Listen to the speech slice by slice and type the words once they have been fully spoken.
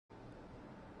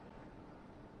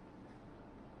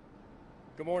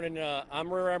Good morning.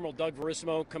 I'm Rear Admiral Doug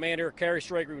Verissimo, Commander of Carrier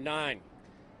Strike Group 9.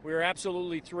 We are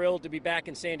absolutely thrilled to be back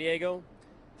in San Diego.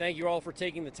 Thank you all for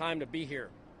taking the time to be here.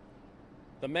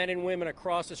 The men and women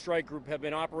across the strike group have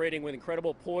been operating with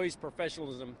incredible poise,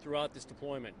 professionalism throughout this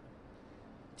deployment.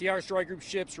 TR Strike Group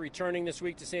ships returning this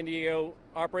week to San Diego,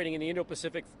 operating in the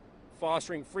Indo-Pacific,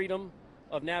 fostering freedom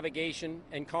of navigation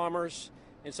and commerce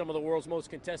in some of the world's most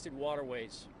contested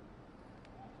waterways.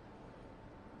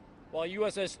 While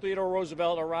USS Theodore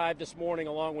Roosevelt arrived this morning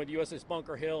along with USS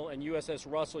Bunker Hill and USS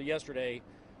Russell yesterday,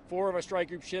 4 of our strike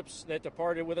group ships that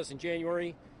departed with us in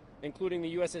January, including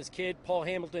the USS Kidd, Paul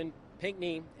Hamilton,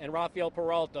 Pinckney, and Rafael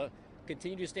Peralta,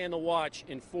 continue to stand the watch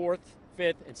in 4th,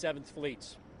 5th, and 7th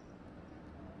fleets.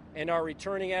 And our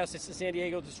returning assets to San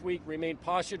Diego this week remain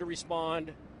postured to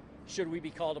respond should we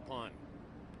be called upon.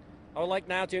 I would like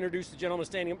now to introduce the gentleman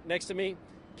standing next to me,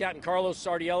 Captain Carlos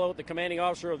Sardiello, the commanding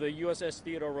officer of the USS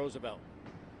Theodore Roosevelt.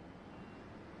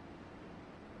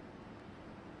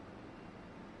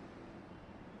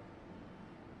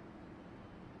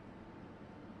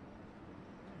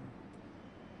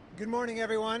 Good morning,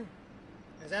 everyone.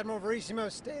 As Admiral Verissimo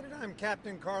stated, I'm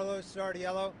Captain Carlos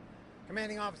Sardiello,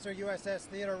 commanding officer USS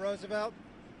Theodore Roosevelt.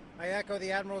 I echo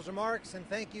the Admiral's remarks and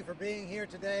thank you for being here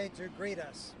today to greet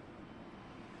us.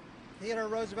 Theodore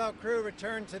Roosevelt crew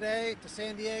returned today to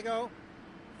San Diego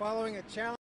following a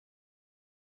challenge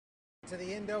to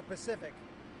the Indo-Pacific.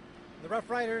 The Rough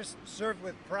Riders served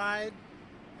with pride,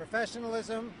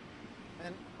 professionalism,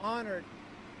 and honor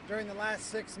during the last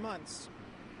 6 months.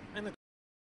 And the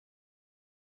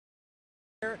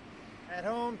crew at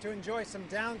home to enjoy some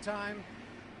downtime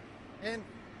and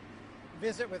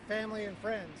visit with family and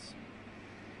friends.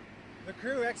 The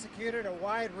crew executed a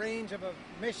wide range of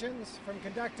missions, from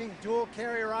conducting dual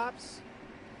carrier ops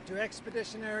to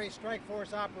expeditionary strike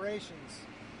force operations,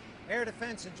 air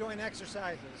defense and joint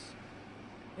exercises,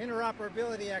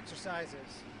 interoperability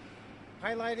exercises,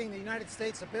 highlighting the United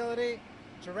States' ability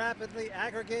to rapidly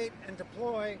aggregate and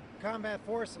deploy combat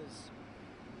forces.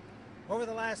 Over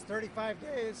the last 35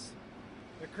 days,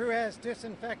 the crew has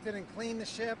disinfected and cleaned the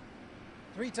ship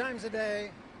 3 times a day.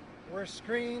 We're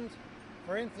screened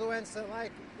for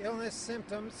influenza-like illness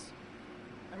symptoms,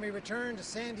 and we returned to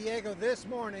San Diego this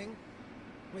morning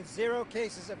with 0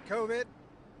 cases of COVID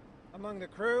among the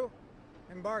crew,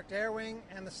 embarked air wing,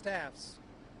 and the staffs.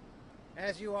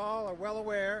 As you all are well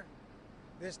aware,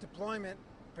 this deployment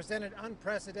presented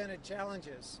unprecedented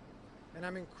challenges, and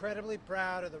I'm incredibly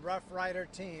proud of the Rough Rider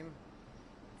team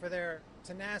for their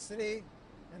tenacity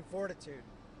and fortitude.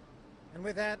 And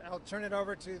with that, I'll turn it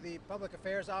over to the Public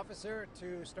Affairs Officer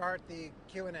to start the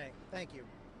Q&A. Thank you.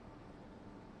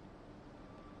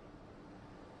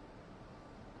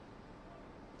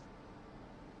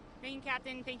 Thank you,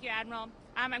 Captain. Thank you, Admiral.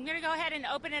 I'm going to go ahead and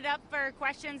open it up for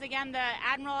questions. Again, the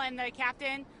Admiral and the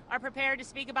Captain are prepared to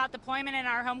speak about deployment and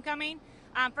our homecoming.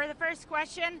 For the first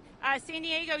question, San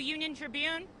Diego Union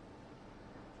Tribune.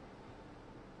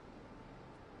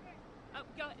 Oh,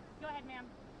 go ahead, ma'am.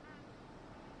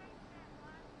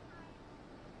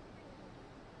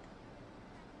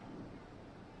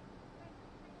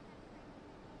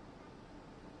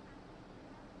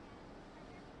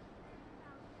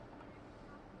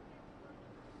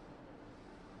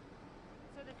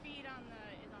 So the feed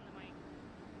is on the mic.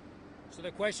 So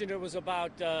the question was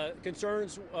about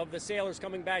concerns of the sailors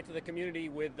coming back to the community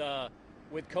with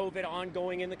COVID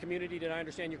ongoing in the community. Did I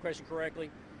understand your question correctly?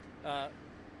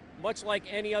 Much like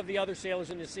any of the other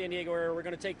sailors in the San Diego area, we're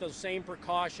going to take those same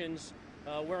precautions,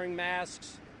 wearing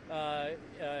masks,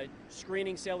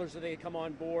 screening sailors as they come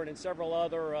on board, and several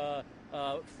other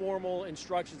formal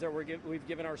instructions that we've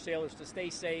given our sailors to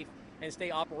stay safe and stay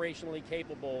operationally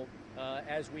capable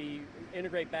as we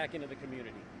integrate back into the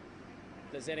community.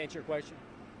 Does that answer your question?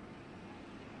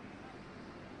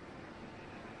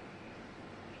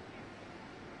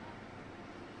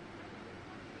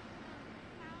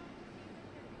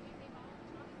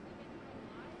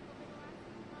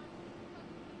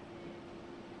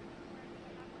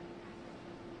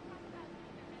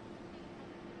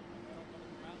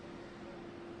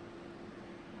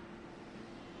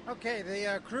 Okay,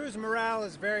 the crew's morale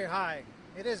is very high.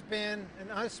 It has been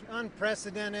an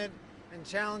unprecedented and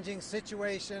challenging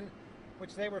situation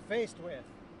which they were faced with.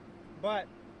 But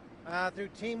through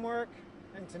teamwork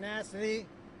and tenacity,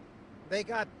 they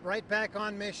got right back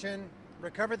on mission,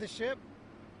 recovered the ship,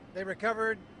 they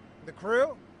recovered the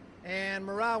crew, and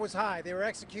morale was high. They were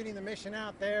executing the mission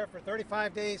out there for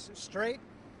 35 days straight.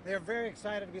 They're very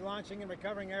excited to be launching and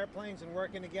recovering airplanes and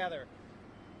working together.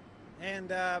 And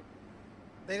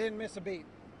they didn't miss a beat.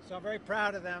 So I'm very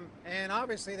proud of them. And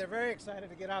obviously they're very excited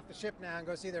to get off the ship now and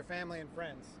go see their family and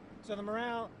friends. So the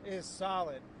morale is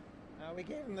solid. We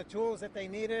gave them the tools that they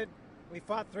needed. We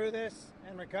fought through this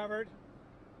and recovered.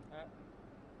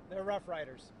 They're Rough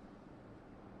Riders.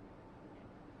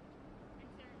 And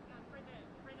sir, for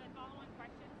the following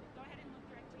questions, go ahead and look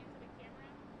directly into the camera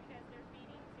because there's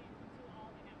meetings into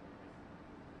all the networks.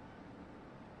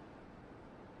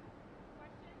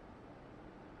 Question?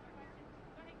 Question?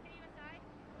 Go ahead, KUSI.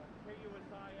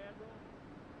 KUSI Admiral,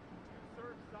 you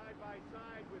served side by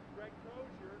side with Greg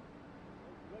Crozier.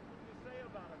 What can you say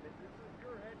about him? This is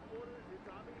your headquarters.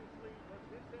 It's obviously was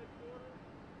his headquarters.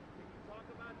 Can you talk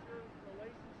about your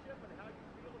relationship and how you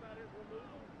feel about his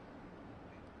removal?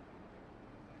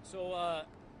 So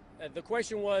the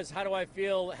question was, how do I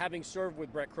feel having served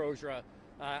with Brett Crozier?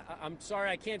 I'm sorry,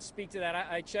 I can't speak to that.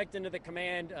 I checked into the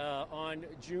command on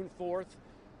June 4th,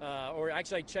 or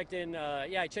actually I checked in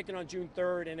on June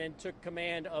 3rd and then took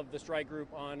command of the strike group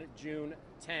on June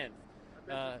 10th.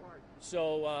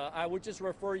 So I would just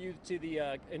refer you to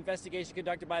the investigation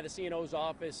conducted by the CNO's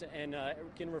office and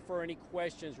can refer any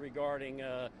questions regarding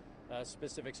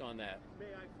specifics on that. May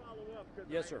I follow up?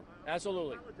 Yes, sir.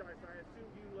 Absolutely. I apologize. I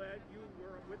assumed you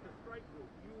were with the strike group.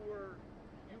 You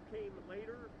came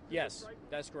later to Yes, the strike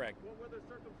group? that's correct. What were the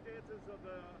circumstances of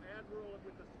the Admiral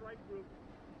with the strike group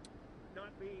not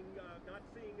seeing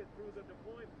it through the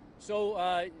deployment?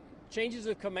 So changes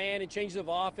of command and changes of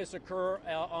office occur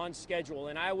on schedule,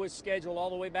 and I was scheduled all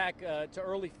the way back to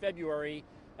early February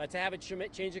to have a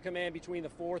change of command between the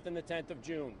 4th and the 10th of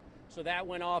June. So that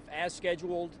went off as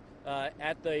scheduled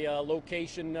at the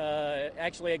location,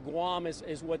 actually at Guam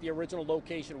is what the original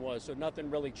location was, so nothing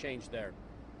really changed there.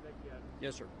 Thank you, Admiral.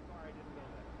 Yes, sir. Sorry, I didn't know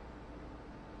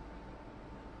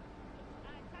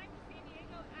that. Time to San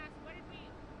Diego asked,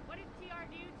 what did TR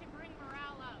do to bring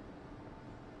morale up?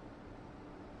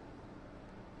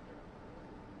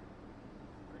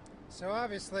 So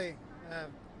obviously,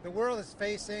 the world is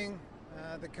facing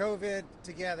the COVID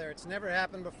together. It's never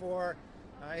happened before.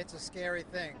 It's a scary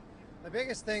thing. The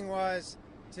biggest thing was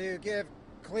to give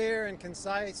clear and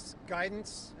concise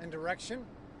guidance and direction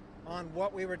on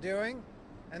what we were doing,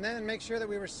 and then make sure that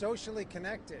we were socially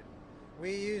connected.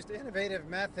 We used innovative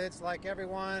methods like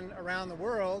everyone around the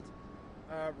world,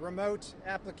 remote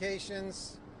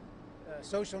applications,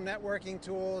 social networking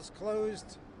tools,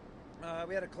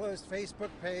 we had a closed Facebook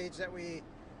page that we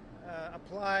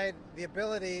applied the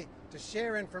ability to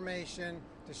share information,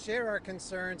 to share our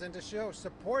concerns, and to show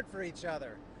support for each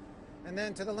other. And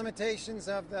then to the limitations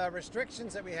of the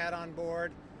restrictions that we had on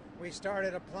board, we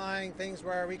started applying things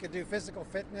where we could do physical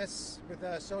fitness with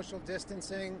social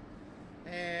distancing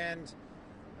and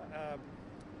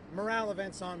morale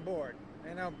events on board.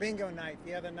 You know, bingo night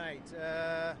the other night.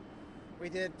 We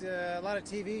did a lot of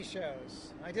TV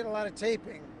shows. I did a lot of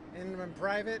taping in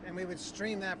private, and we would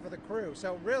stream that for the crew.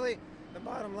 So really, the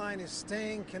bottom line is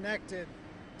staying connected,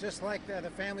 just like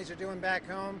the families are doing back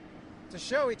home, to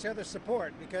show each other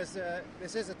support, because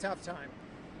this is a tough time.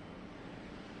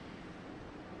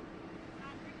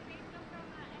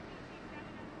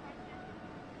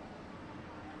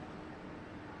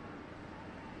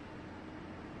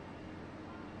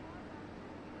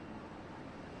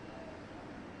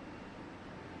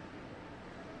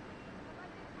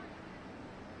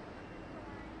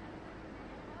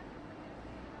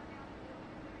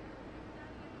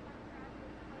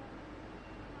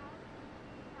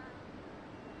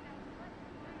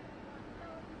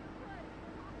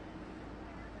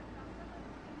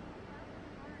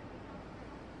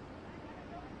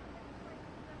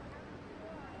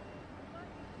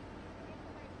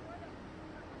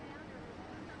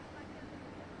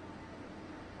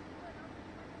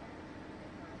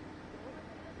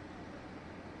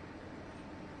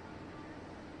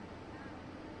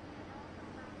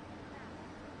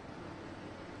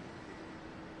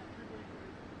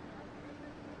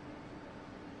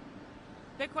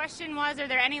 The question was, are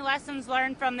there any lessons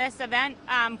learned from this event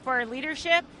for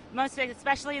leadership, most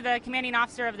especially the commanding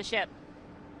officer of the ship?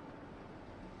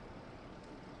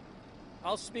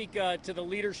 I'll speak to the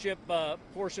leadership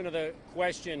portion of the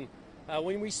question.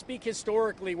 When we speak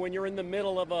historically, when you're in the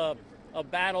middle of a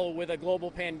battle with a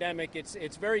global pandemic,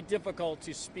 it's very difficult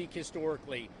to speak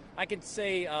historically. I can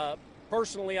say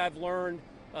personally I've learned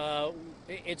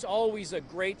it's always a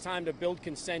great time to build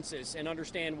consensus and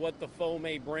understand what the foe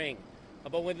may bring.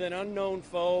 But with an unknown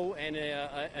foe and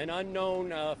an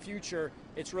unknown future,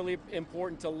 it's really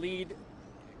important to lead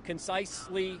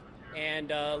concisely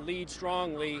and lead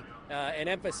strongly and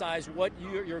emphasize what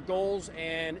your goals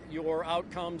and your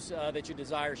outcomes that you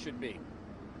desire should be.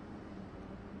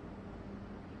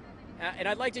 And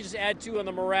I'd like to just add too on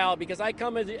the morale, because I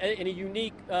come in a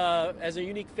unique as a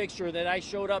unique fixture that I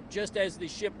showed up just as the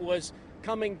ship was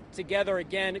coming together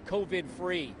again,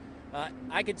 COVID-free.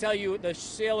 I can tell you the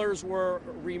sailors were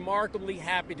remarkably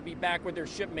happy to be back with their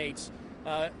shipmates.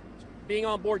 Being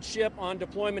on board ship on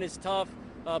deployment is tough,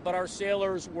 but our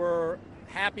sailors were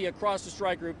happy across the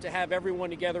strike group to have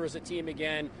everyone together as a team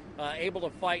again, able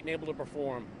to fight and able to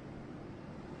perform.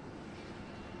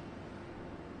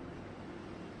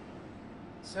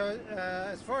 So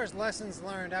as far as lessons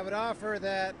learned, I would offer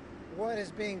that what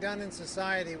is being done in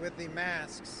society with the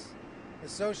masks, the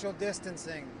social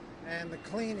distancing, and the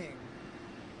cleaning,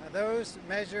 those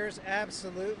measures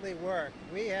absolutely work.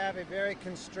 We have a very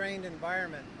constrained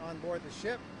environment on board the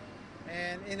ship,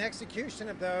 and in execution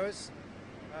of those,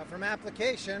 from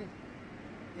application,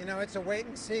 you know, it's a wait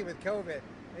and see with COVID.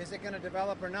 Is it going to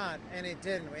develop or not? And it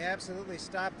didn't. We absolutely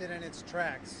stopped it in its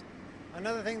tracks.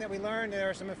 Another thing that we learned, there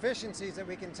are some efficiencies that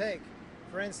we can take.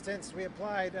 For instance, we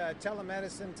applied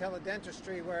telemedicine,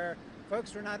 teledentistry, where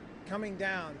folks were not coming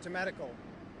down to medical.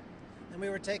 And we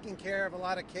were taking care of a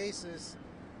lot of cases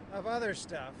of other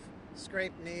stuff,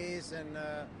 scraped knees and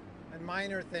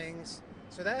minor things.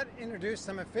 So that introduced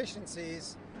some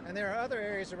efficiencies. And there are other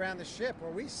areas around the ship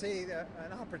where we see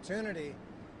an opportunity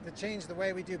to change the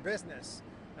way we do business,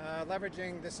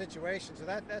 leveraging the situation. So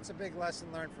that's a big lesson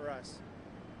learned for us.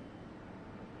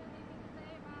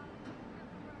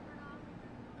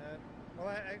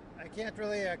 Well, I can't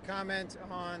really comment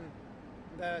on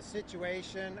the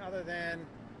situation other than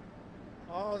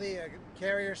all the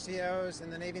carrier COs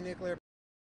and the Navy nuclear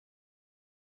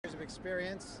years of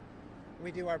experience. We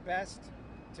do our best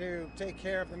to take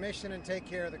care of the mission and take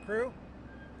care of the crew.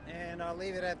 And I'll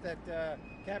leave it at that.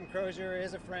 Captain Crozier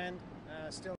is a friend,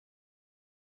 still.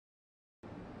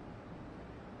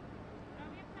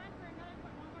 We have time for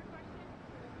one more question.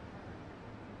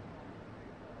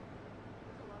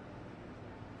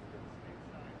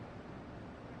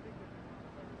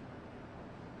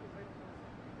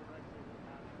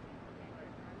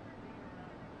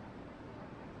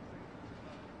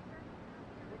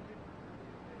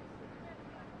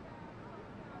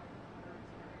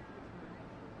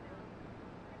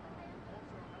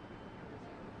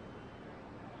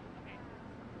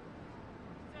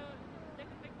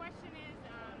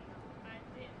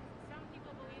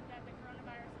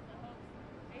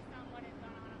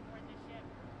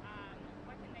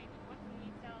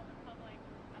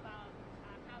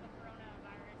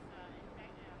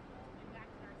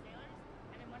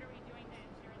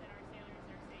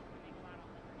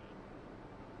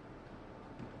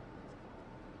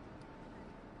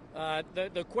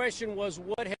 The question was,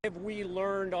 what have we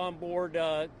learned on board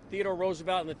Theodore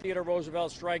Roosevelt and the Theodore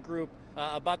Roosevelt Strike Group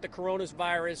about the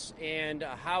coronavirus and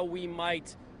how we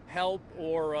might help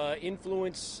or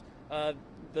influence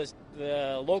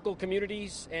the local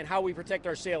communities and how we protect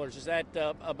our sailors? Is that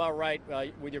about right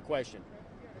with your question?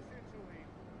 Yeah, essentially,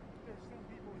 there's some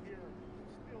people here who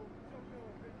still don't know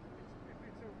if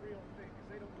it's a real thing because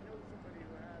they don't know somebody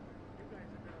who has it. You guys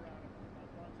have been around a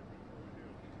bunch of people who do.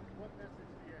 What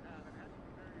message do you have, and how do you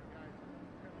prepare your guys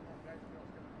coming up, guys and girls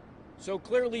coming up? So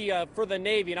clearly for the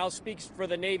Navy, and I'll speak for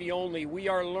the Navy only, we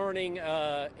are learning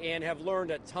and have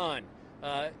learned a ton.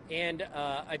 I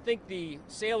think the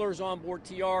sailors on board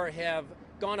TR have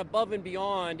gone above and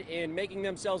beyond in making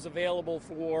themselves available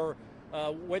for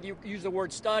whether you use the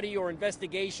word study or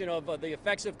investigation of the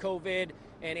effects of COVID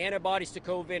and antibodies to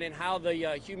COVID and how the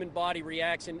human body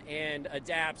reacts and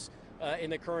adapts in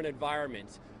the current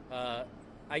environment.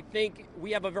 I think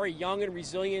we have a very young and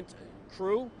resilient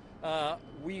crew.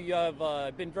 We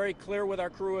have been very clear with our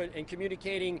crew in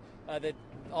communicating that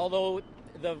although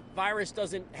the virus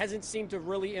hasn't seemed to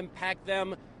really impact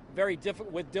them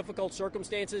with difficult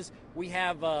circumstances, we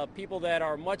have people that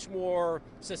are much more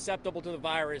susceptible to the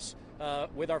virus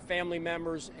with our family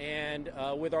members and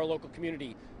with our local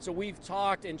community. So we've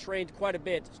talked and trained quite a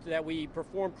bit so that we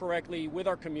perform correctly with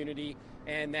our community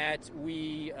and that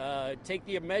we take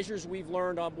the measures we've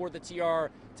learned on board the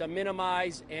TR to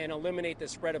minimize and eliminate the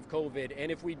spread of COVID.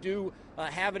 And if we do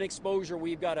have an exposure,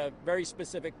 we've got a very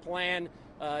specific plan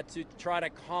to try to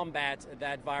combat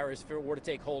that virus if it were to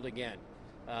take hold again.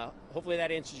 Hopefully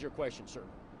that answers your question, sir.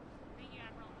 Thank you,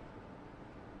 Admiral.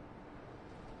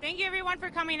 Thank you, everyone,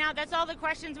 for coming out. That's all the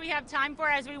questions we have time for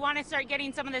as we want to start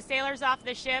getting some of the sailors off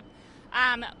the ship.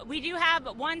 We do have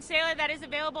one sailor that is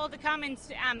available to come and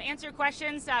answer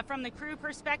questions from the crew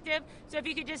perspective. So if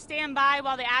you could just stand by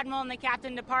while the Admiral and the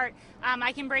Captain depart,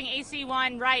 I can bring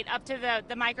AC1 right up to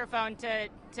the microphone to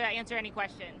answer any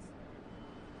questions.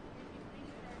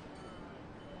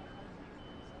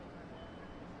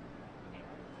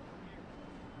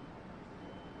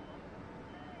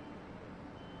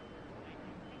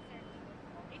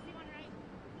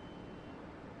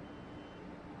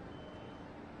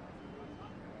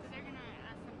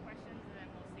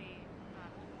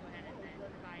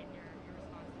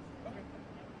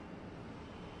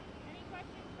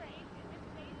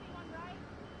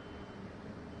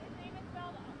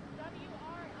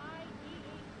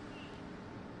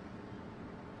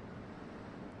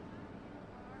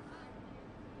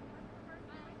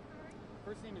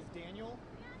 first name is Daniel.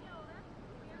 Daniel,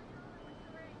 what's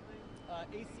your rank?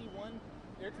 AC1,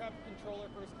 air traffic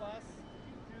controller, first class.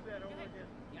 Do that over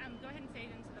again. Go ahead and say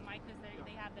it into the mic because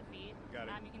they have the feed. Got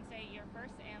it. You can say your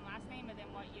first and last name and then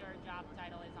what your job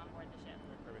title is on board the ship.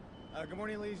 Perfect. Good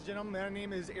morning, ladies and gentlemen. My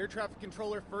name is air traffic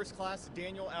controller, first class,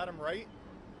 Daniel Adam Wright.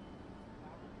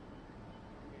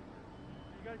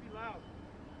 You gotta be loud.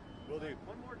 Will do.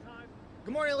 One more time.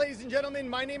 Good morning, ladies and gentlemen.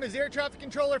 My name is air traffic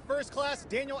controller, first class,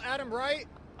 Daniel Adam Wright.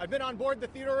 I've been on board the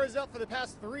Theodore Roosevelt for the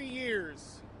past 3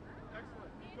 years. Excellent.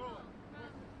 Keep Daniel, going.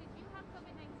 did you have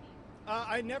COVID-19?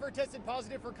 I never tested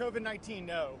positive for COVID-19,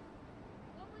 no.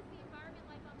 What was the environment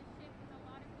like on the ship with a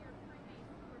lot of your crewmates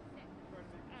who were sick?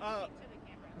 Speak to the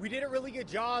camera. We did a really good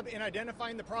job in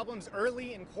identifying the problems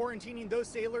early and quarantining those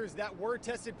sailors that were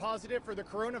tested positive for the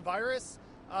coronavirus.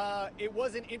 It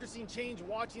was an interesting change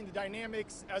watching the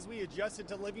dynamics as we adjusted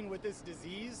to living with this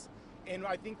disease. And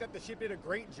I think that the ship did a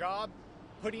great job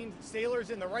putting sailors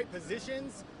in the right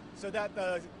positions so that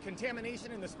the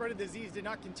contamination and the spread of the disease did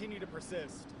not continue to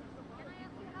persist. Can I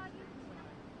ask you how you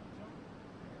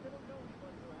They don't know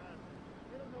anybody who has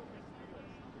it. They don't know if it's real.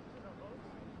 It's a hoax.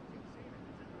 You've seen it.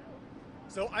 Is it real?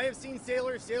 So I have seen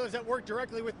sailors that work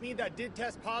directly with me that did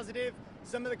test positive.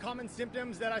 Some of the common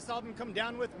symptoms that I saw them come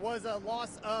down with was a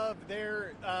loss of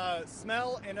their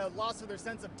smell and a loss of their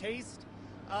sense of taste.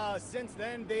 Since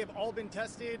then, they've all been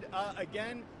tested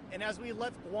again. And as we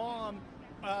left Guam,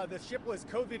 the ship was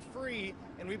COVID-free,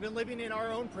 and we've been living in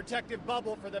our own protective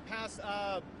bubble for the past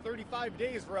 35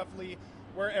 days, roughly,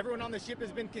 where everyone on the ship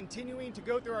has been continuing to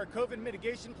go through our COVID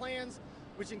mitigation plans,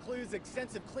 which includes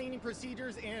extensive cleaning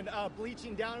procedures and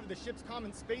bleaching down of the ship's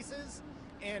common spaces.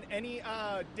 And any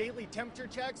daily temperature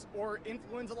checks or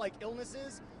influenza-like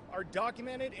illnesses are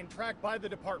documented and tracked by the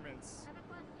departments. I have a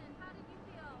question. How did you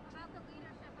feel about the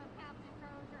leadership of Captain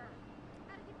Crozier?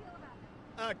 How did you feel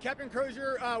about him? Captain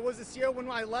Crozier was the CEO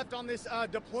when I left on this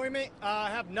deployment.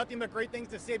 I have nothing but great things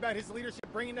to say about his leadership,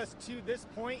 bringing us to this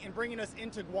point and bringing us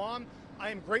into Guam. I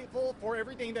am grateful for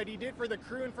everything that he did for the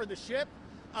crew and for the ship,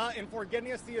 and for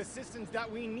getting us the assistance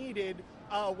that we needed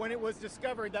when it was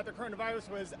discovered that the coronavirus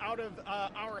was out of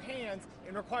our hands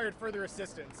and required further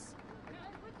assistance.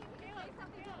 Would you say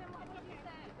something to him? What would you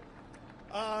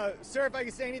say? Sir, if I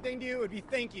could say anything to you, it would be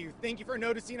thank you. Thank you for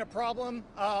noticing a problem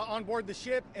on board the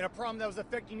ship and a problem that was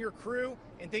affecting your crew,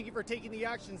 and thank you for taking the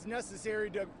actions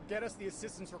necessary to get us the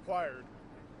assistance required.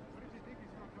 What did you think he's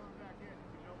going coming back in?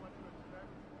 Did you know what to expect?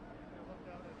 You looked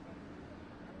out at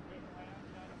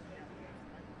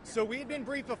So we had been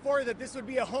briefed before that this would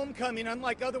be a homecoming,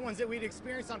 unlike other ones that we'd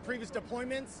experienced on previous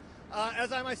deployments.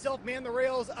 As I myself manned the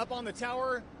rails up on the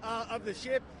tower of the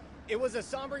ship, it was a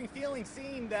sombering feeling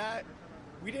seeing that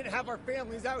we didn't have our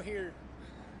families out here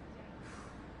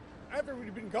after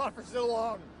we'd been gone for so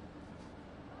long.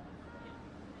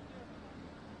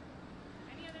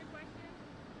 Any other questions?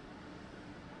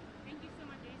 Thank you so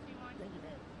much, AC1. Thank you,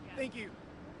 man. Yeah. Thank you.